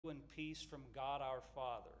peace from God our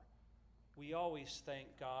Father. We always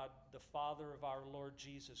thank God, the Father of our Lord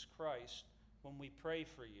Jesus Christ, when we pray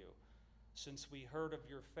for you, since we heard of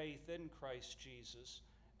your faith in Christ Jesus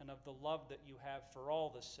and of the love that you have for all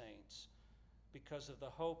the saints, because of the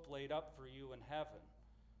hope laid up for you in heaven.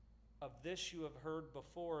 Of this you have heard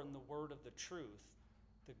before in the word of the truth,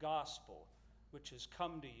 the gospel, which has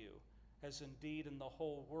come to you, as indeed in the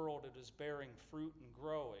whole world it is bearing fruit and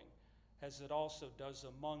growing, as it also does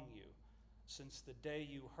among you, since the day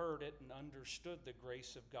you heard it and understood the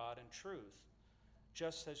grace of God in truth,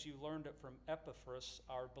 just as you learned it from Epaphras,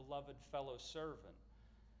 our beloved fellow servant.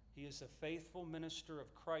 He is a faithful minister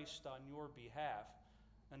of Christ on your behalf,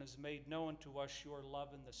 and has made known to us your love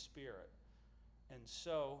in the Spirit. And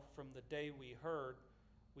so, from the day we heard,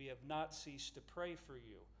 we have not ceased to pray for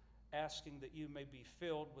you, asking that you may be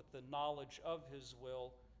filled with the knowledge of his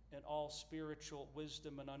will in all spiritual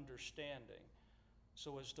wisdom and understanding,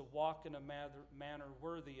 so as to walk in a manner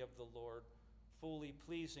worthy of the Lord, fully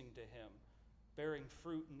pleasing to him, bearing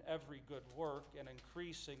fruit in every good work and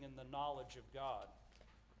increasing in the knowledge of God.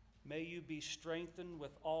 May you be strengthened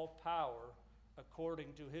with all power according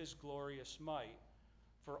to his glorious might,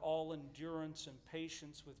 for all endurance and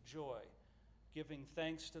patience with joy, giving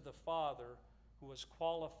thanks to the Father who has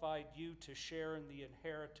qualified you to share in the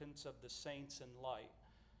inheritance of the saints in light.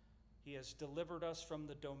 He has delivered us from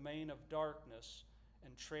the domain of darkness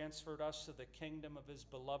and transferred us to the kingdom of his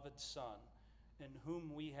beloved Son, in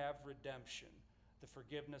whom we have redemption, the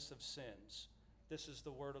forgiveness of sins. This is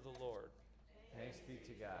the word of the Lord. Thanks be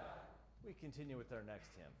to God. We continue with our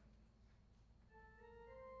next hymn.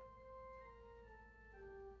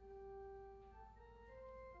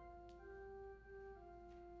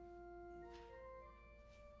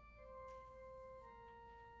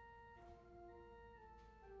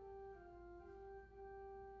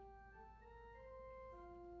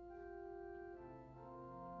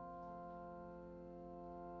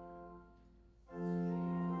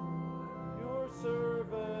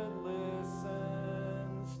 Servant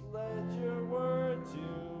listens, let your word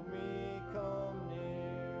to me come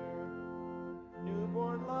near.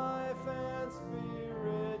 Newborn life and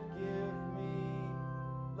spirit give me,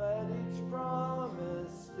 let each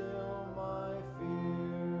promise still my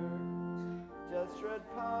fear. Death's dread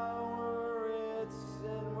power, its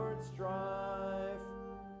inward strife,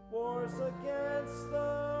 wars against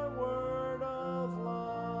the word of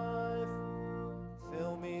life.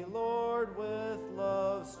 Fill me, Lord, with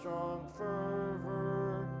love's strong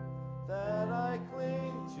fervor, that I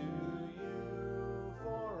cling to you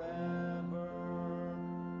forever.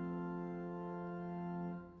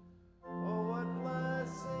 Oh, what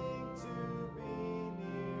blessing to be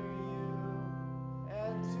near you,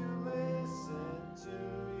 and to listen to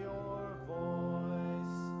your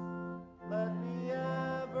voice. Let me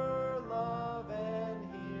ever love and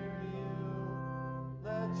hear you.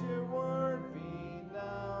 Let your word be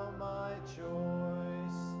now my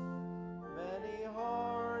choice. Many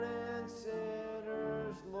hardened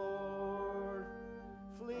sinners, Lord,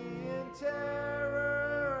 flee in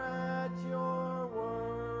terror at your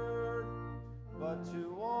word. But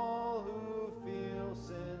to all who feel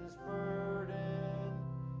sin's burden,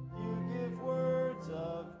 you give words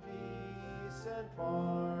of peace and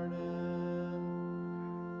pardon.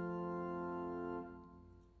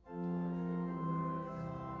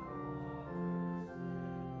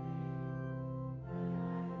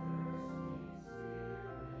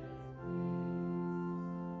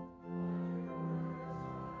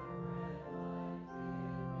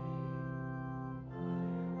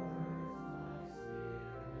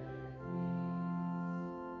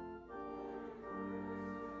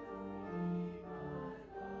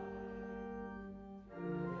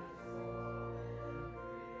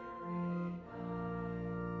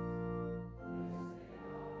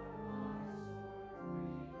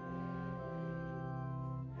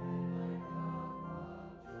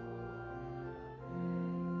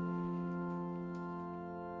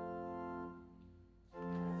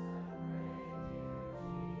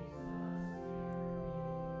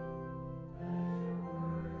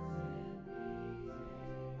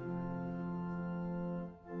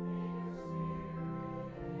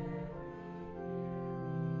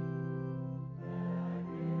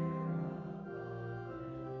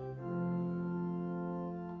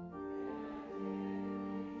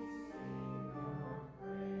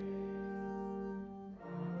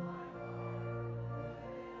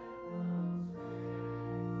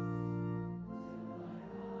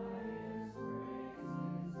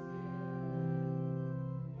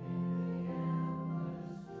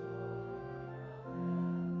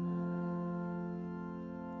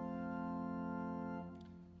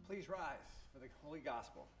 Please rise for the Holy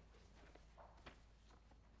Gospel.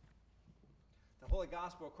 The Holy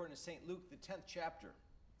Gospel according to St. Luke, the 10th chapter.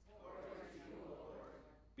 Glory to you, Lord.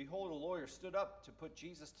 Behold, a lawyer stood up to put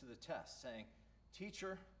Jesus to the test, saying,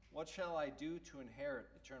 Teacher, what shall I do to inherit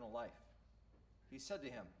eternal life? He said to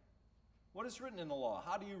him, What is written in the law?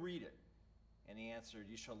 How do you read it? And he answered,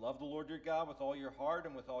 You shall love the Lord your God with all your heart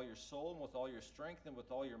and with all your soul and with all your strength and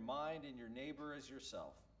with all your mind, and your neighbor as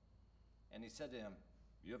yourself. And he said to him,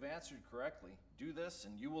 You have answered correctly. Do this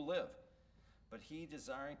and you will live. But he,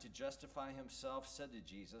 desiring to justify himself, said to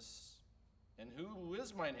Jesus, And who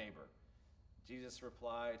is my neighbor? Jesus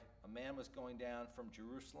replied, A man was going down from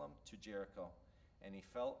Jerusalem to Jericho, and he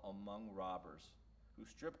fell among robbers, who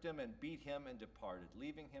stripped him and beat him and departed,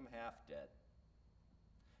 leaving him half dead.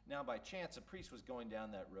 Now by chance a priest was going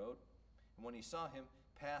down that road, and when he saw him,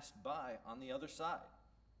 passed by on the other side.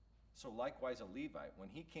 So likewise a Levite, when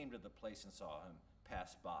he came to the place and saw him,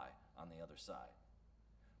 passed by on the other side.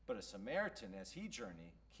 But a Samaritan, as he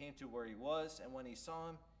journeyed, came to where he was, and when he saw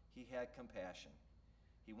him, he had compassion.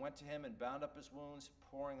 He went to him and bound up his wounds,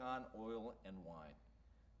 pouring on oil and wine.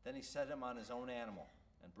 Then he set him on his own animal,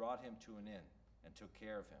 and brought him to an inn, and took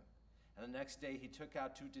care of him. And the next day he took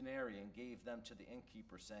out 2 denarii and gave them to the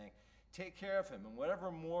innkeeper, saying, Take care of him, and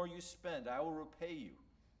whatever more you spend, I will repay you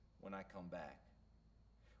when I come back.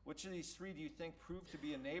 Which of these 3 do you think proved to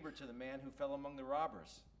be a neighbor to the man who fell among the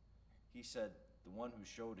robbers? He said, The one who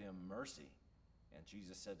showed him mercy. And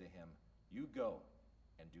Jesus said to him, You go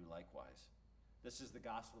and do likewise. This is the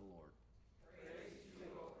gospel of the Lord. Praise to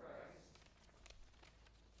you, O Christ.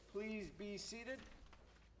 Please be seated.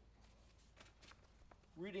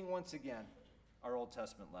 Reading once again our Old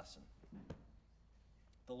Testament lesson.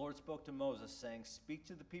 The Lord spoke to Moses, saying, Speak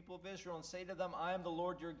to the people of Israel and say to them, I am the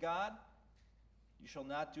Lord your God. You shall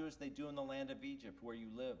not do as they do in the land of Egypt, where you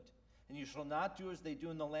lived. And you shall not do as they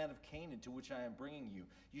do in the land of Canaan, to which I am bringing you.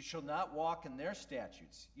 You shall not walk in their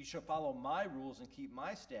statutes. You shall follow my rules and keep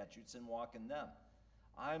my statutes and walk in them.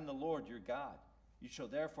 I am the Lord your God. You shall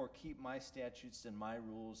therefore keep my statutes and my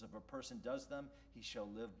rules. If a person does them, he shall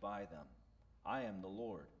live by them. I am the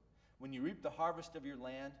Lord. When you reap the harvest of your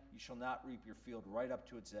land, you shall not reap your field right up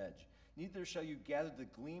to its edge. Neither shall you gather the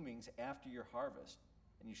gleanings after your harvest.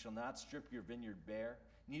 And you shall not strip your vineyard bare.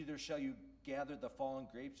 Neither shall you gather the fallen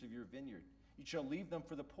grapes of your vineyard. You shall leave them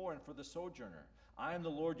for the poor and for the sojourner. I am the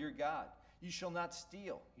Lord your God. You shall not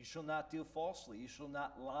steal. You shall not deal falsely. You shall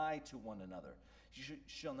not lie to one another. You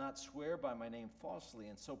shall not swear by my name falsely,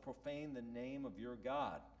 and so profane the name of your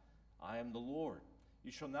God. I am the Lord.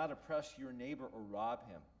 You shall not oppress your neighbor or rob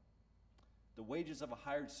him. The wages of a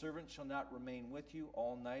hired servant shall not remain with you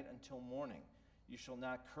all night until morning. You shall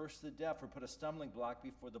not curse the deaf or put a stumbling block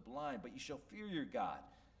before the blind, but you shall fear your God.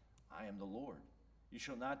 I am the Lord. You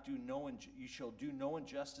shall do no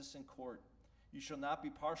injustice in court. You shall not be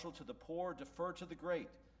partial to the poor, defer to the great,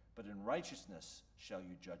 but in righteousness shall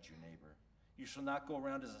you judge your neighbor. You shall not go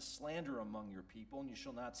around as a slanderer among your people, and you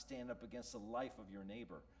shall not stand up against the life of your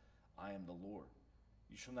neighbor. I am the Lord.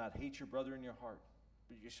 You shall not hate your brother in your heart,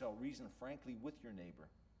 but you shall reason frankly with your neighbor,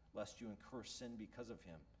 lest you incur sin because of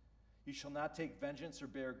him. You shall not take vengeance or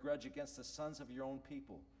bear a grudge against the sons of your own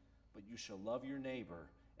people, but you shall love your neighbor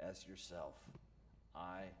as yourself.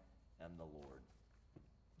 I am the Lord.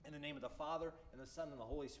 In the name of the Father, and the Son, and the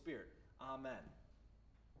Holy Spirit. Amen.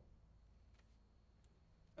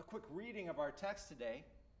 A quick reading of our text today.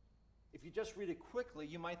 If you just read it quickly,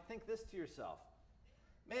 you might think this to yourself.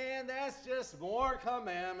 Man, that's just more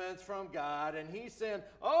commandments from God, and he's saying,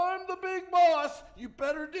 I'm the big boss. You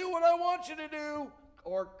better do what I want you to do.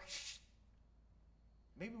 Or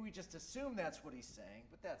maybe we just assume that's what he's saying,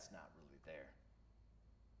 but that's not really there.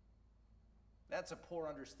 That's a poor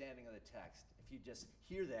understanding of the text. If you just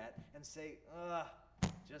hear that and say,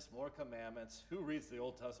 just more commandments. Who reads the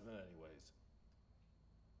Old Testament anyways?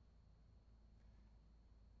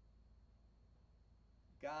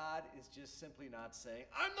 God is just simply not saying,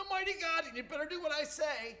 I'm the mighty God and you better do what I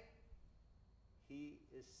say. He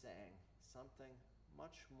is saying something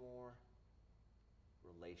much more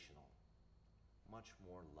relational, much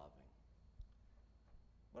more loving.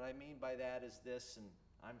 What I mean by that is this, and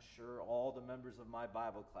I'm sure all the members of my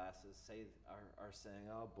Bible classes are saying,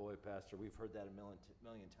 oh boy, Pastor, we've heard that a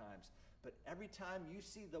million times. But every time you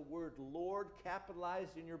see the word Lord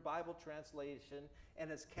capitalized in your Bible translation, and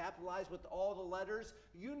it's capitalized with all the letters,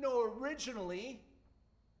 you know originally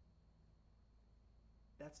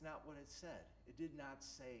that's not what it said. It did not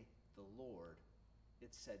say the Lord.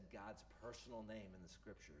 It said God's personal name in the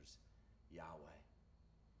scriptures, Yahweh.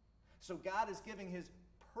 So God is giving his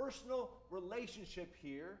personal relationship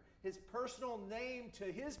here, his personal name to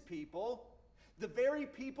his people. the very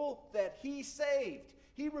people that he saved.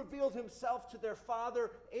 He revealed himself to their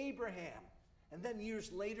father Abraham. And then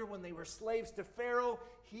years later, when they were slaves to Pharaoh,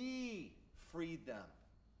 he freed them.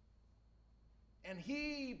 And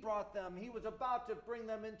he brought them, he was about to bring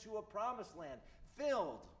them into a promised land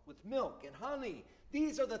filled with milk and honey.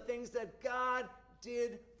 These are the things that God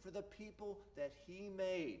did for the people that he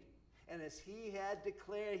made. And as he had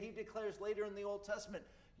declared, he declares later in the Old Testament,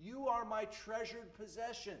 you are my treasured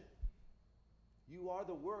possession. You are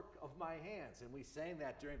the work of my hands. And we sang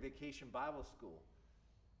that during Vacation Bible School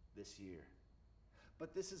this year.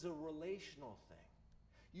 But this is a relational thing.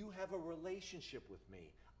 You have a relationship with me.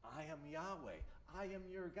 I am Yahweh. I am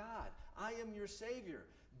your God. I am your Savior.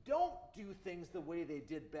 Don't do things the way they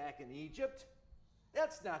did back in Egypt.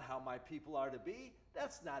 That's not how my people are to be.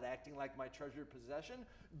 That's not acting like my treasured possession.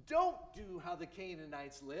 Don't do how the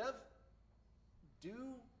Canaanites live.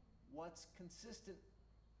 Do what's consistent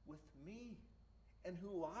with me and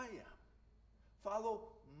who I am. Follow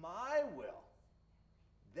my will.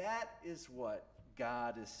 That is what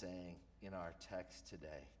God is saying in our text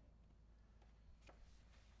today.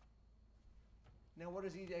 Now, what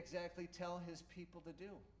does he exactly tell his people to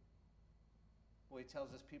do? Well, he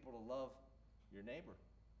tells his people to love your neighbor.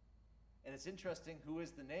 And it's interesting, who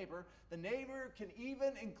is the neighbor? The neighbor can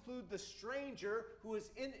even include the stranger who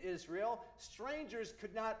is in Israel. Strangers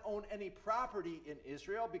could not own any property in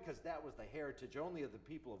Israel because that was the heritage only of the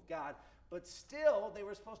people of God. But still, they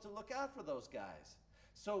were supposed to look out for those guys.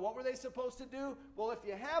 So what were they supposed to do? Well, if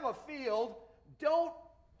you have a field, don't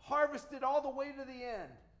harvest it all the way to the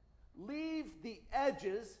end. Leave the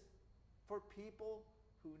edges for people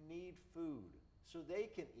who need food so they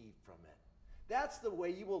can eat from it. That's the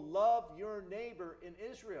way you will love your neighbor in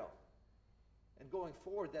Israel. And going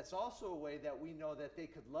forward, that's also a way that we know that they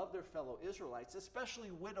could love their fellow Israelites,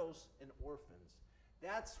 especially widows and orphans.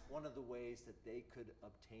 That's one of the ways that they could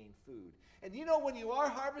obtain food. And you know, when you are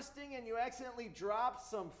harvesting and you accidentally drop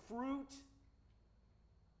some fruit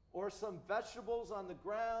or some vegetables on the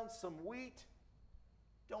ground, some wheat,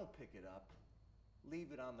 don't pick it up. Leave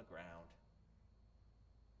it on the ground.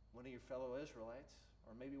 One of your fellow Israelites,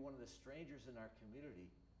 or maybe one of the strangers in our community,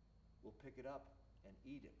 will pick it up and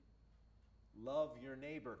eat it. Love your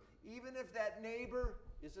neighbor, even if that neighbor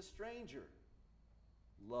is a stranger.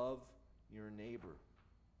 Love your neighbor.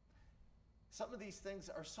 Some of these things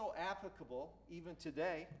are so applicable even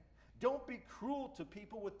today. Don't be cruel to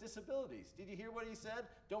people with disabilities. Did you hear what he said?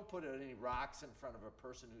 Don't put any rocks in front of a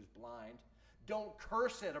person who's blind. Don't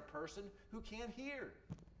curse at a person who can't hear.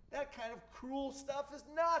 That kind of cruel stuff is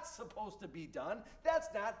not supposed to be done. That's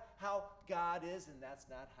not how God is, and that's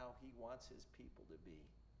not how he wants his people to be.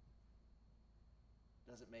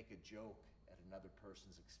 Doesn't make a joke at another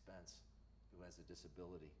person's expense who has a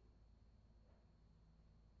disability.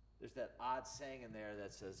 There's that odd saying in there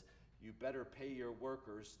that says, you better pay your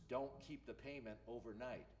workers, don't keep the payment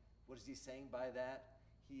overnight. What is he saying by that?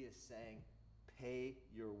 He is saying, pay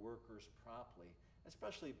your workers promptly.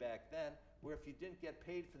 Especially back then, where if you didn't get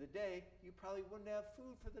paid for the day, you probably wouldn't have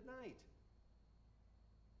food for the night.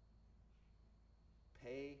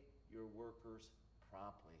 Pay your workers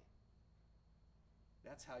promptly.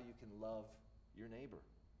 That's how you can love your neighbor.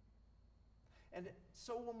 And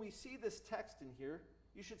so when we see this text in here,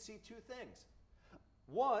 you should see two things.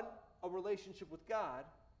 One, a relationship with God,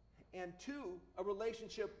 and two, a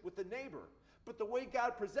relationship with the neighbor. But the way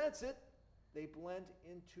God presents it, they blend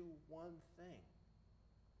into one thing.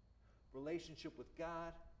 Relationship with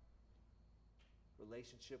God,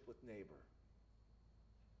 relationship with neighbor.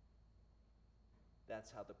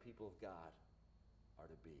 That's how the people of God are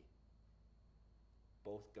to be.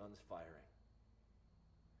 Both guns firing.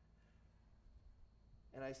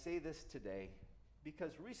 And I say this today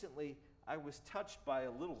because recently I was touched by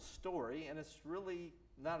a little story, and it's really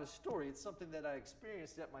not a story. It's something that I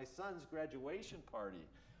experienced at my son's graduation party.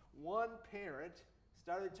 One parent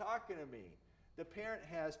started talking to me. The parent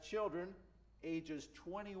has children ages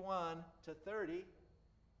 21 to 30,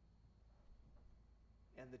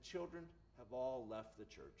 and the children have all left the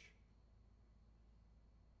church.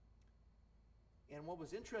 And what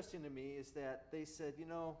was interesting to me is that they said,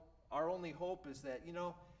 our only hope is that,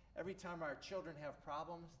 every time our children have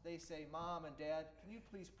problems, they say, Mom and Dad, can you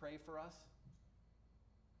please pray for us?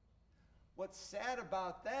 What's sad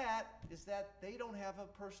about that is that they don't have a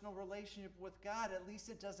personal relationship with God. At least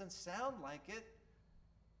it doesn't sound like it.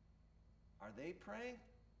 Are they praying?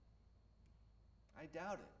 I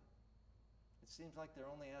doubt it. It seems like they're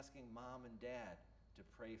only asking Mom and Dad to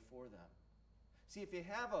pray for them. See, if you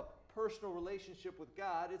have a personal relationship with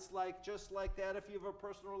God, it's just like that if you have a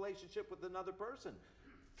personal relationship with another person.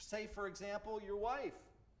 Say, for example, your wife.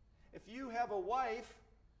 If you have a wife,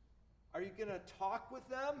 are you going to talk with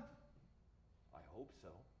them? I hope so.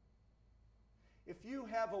 If you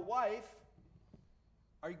have a wife,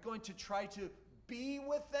 are you going to try to be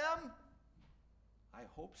with them? I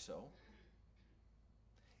hope so.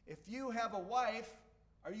 If you have a wife,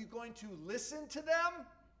 are you going to listen to them?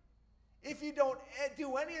 If you don't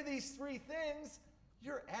do any of these three things,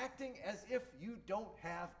 you're acting as if you don't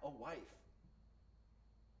have a wife.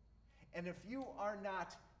 And if you are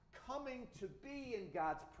not coming to be in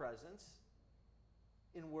God's presence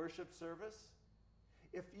in worship service,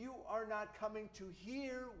 if you are not coming to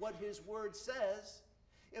hear what his word says,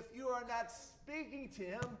 if you are not speaking to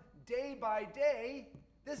him day by day,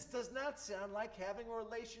 this does not sound like having a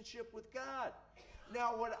relationship with God.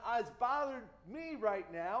 Now, what has bothered me right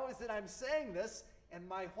now is that I'm saying this, and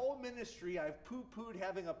my whole ministry, I've poo-pooed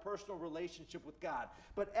having a personal relationship with God.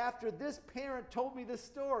 But after this parent told me this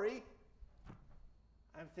story,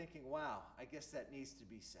 I'm thinking, wow, I guess that needs to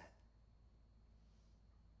be said.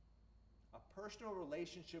 A personal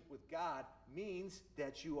relationship with God means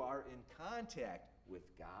that you are in contact with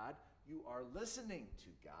God, you are listening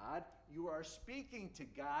to God, you are speaking to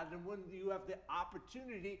God, and when you have the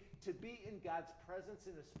opportunity to be in God's presence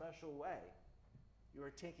in a special way, you are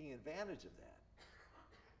taking advantage of that.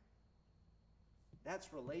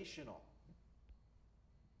 That's relational.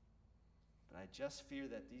 But I just fear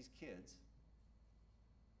that these kids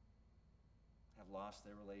have lost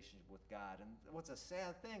their relationship with God. And what's a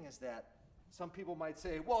sad thing is that some people might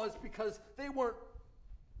say, well, it's because they weren't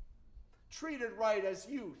treated right as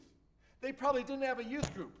youth. They probably didn't have a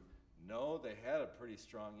youth group. No, they had a pretty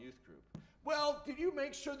strong youth group. Well, did you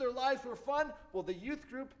make sure their lives were fun? Well, the youth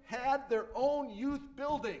group had their own youth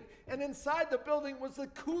building. And inside the building was the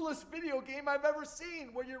coolest video game I've ever seen,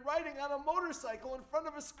 where you're riding on a motorcycle in front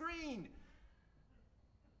of a screen.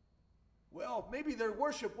 Well, maybe their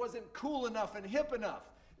worship wasn't cool enough and hip enough.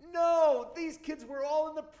 No, these kids were all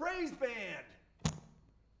in the praise band.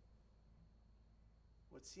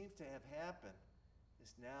 What seems to have happened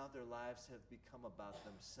is now their lives have become about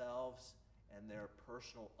themselves and their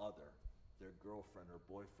personal other, their girlfriend or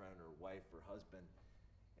boyfriend or wife or husband.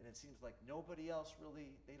 And it seems like nobody else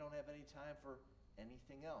really, they don't have any time for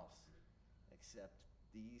anything else except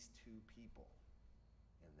these two people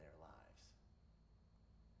in their lives.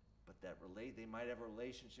 But they might have a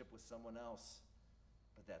relationship with someone else,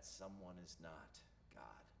 but that someone is not God.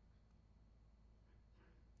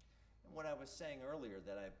 And what I was saying earlier,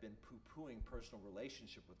 that I've been poo-pooing personal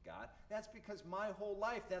relationship with God, that's because my whole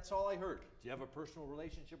life, that's all I heard. Do you have a personal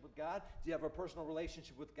relationship with God? Do you have a personal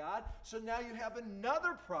relationship with God? So now you have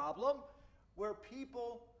another problem where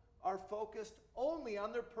people are focused only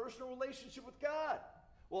on their personal relationship with God.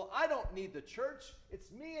 Well, I don't need the church. It's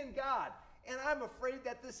me and God. And I'm afraid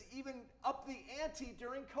that this even upped the ante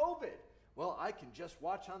during COVID. Well, I can just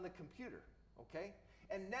watch on the computer, okay?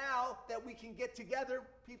 And now that we can get together,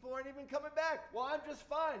 people aren't even coming back. Well, I'm just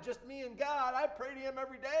fine, just me and God. I pray to him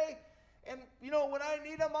every day. And, when I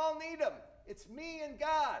need him, I'll need him. It's me and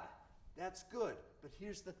God. That's good. But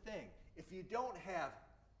here's the thing. If you don't have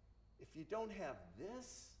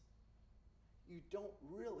this, you don't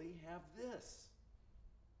really have this.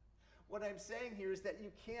 What I'm saying here is that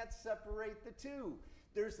you can't separate the two.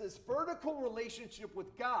 There's this vertical relationship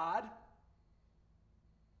with God,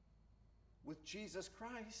 with Jesus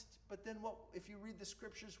Christ, but then if you read the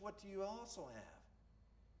scriptures, what do you also have?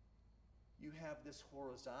 You have this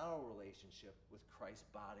horizontal relationship with Christ's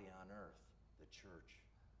body on earth, the church.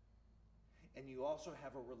 And you also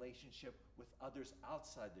have a relationship with others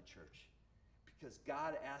outside the church, because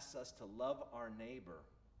God asks us to love our neighbor.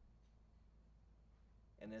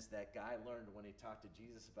 And as that guy learned when he talked to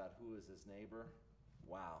Jesus about who is his neighbor,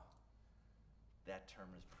 wow, that term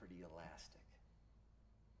is pretty elastic.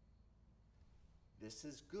 This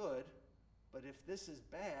is good, but if this is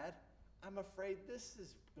bad, I'm afraid this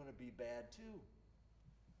is going to be bad too.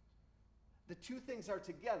 The two things are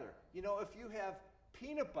together. If you have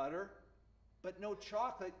peanut butter but no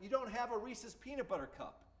chocolate, you don't have a Reese's peanut butter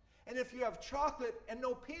cup. And if you have chocolate and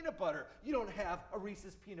no peanut butter, you don't have a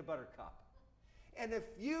Reese's peanut butter cup. And if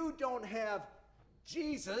you don't have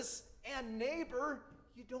Jesus and neighbor,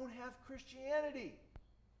 you don't have Christianity.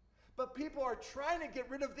 But people are trying to get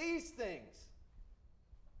rid of these things.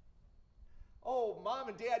 Oh, Mom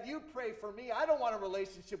and Dad, you pray for me. I don't want a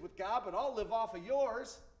relationship with God, but I'll live off of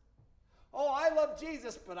yours. Oh, I love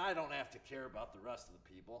Jesus, but I don't have to care about the rest of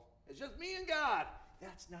the people. It's just me and God.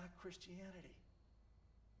 That's not Christianity.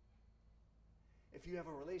 If you have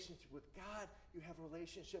a relationship with God, you have a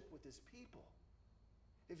relationship with his people.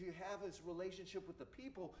 If you have this relationship with the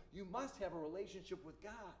people, you must have a relationship with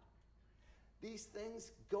God. These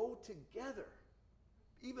things go together,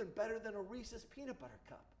 even better than a Reese's peanut butter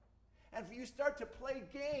cup. And if you start to play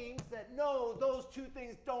games that, no, those two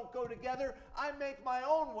things don't go together, I make my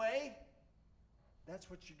own way, that's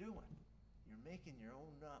what you're doing. You're making your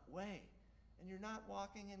own way, and you're not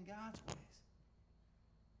walking in God's ways.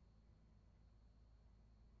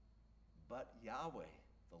 But Yahweh,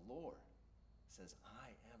 the Lord, says, I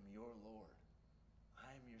am your Lord.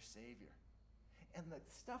 I am your Savior. And the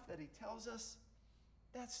stuff that he tells us,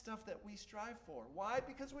 that's stuff that we strive for. Why?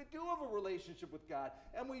 Because we do have a relationship with God,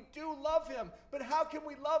 and we do love him. But how can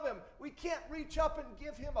we love him? We can't reach up and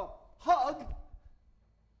give him a hug,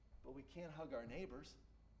 but we can't hug our neighbors.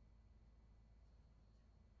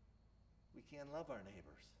 We can't love our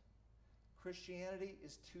neighbors. Christianity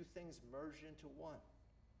is two things merged into one.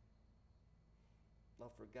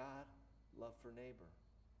 Love for God, love for neighbor.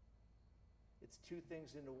 It's two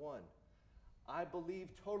things into one. I believe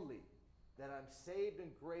totally that I'm saved in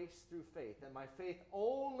grace through faith, and my faith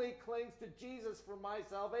only clings to Jesus for my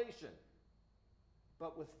salvation.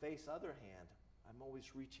 But with faith's other hand, I'm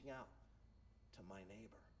always reaching out to my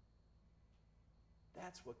neighbor.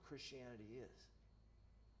 That's what Christianity is.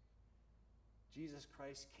 Jesus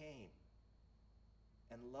Christ came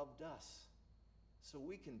and loved us so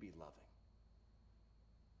we can be loving.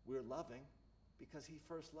 We're loving because he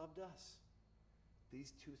first loved us.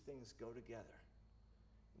 These two things go together.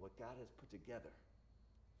 What God has put together,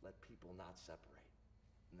 let people not separate.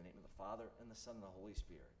 In the name of the Father, and the Son, and the Holy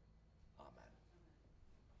Spirit. Amen.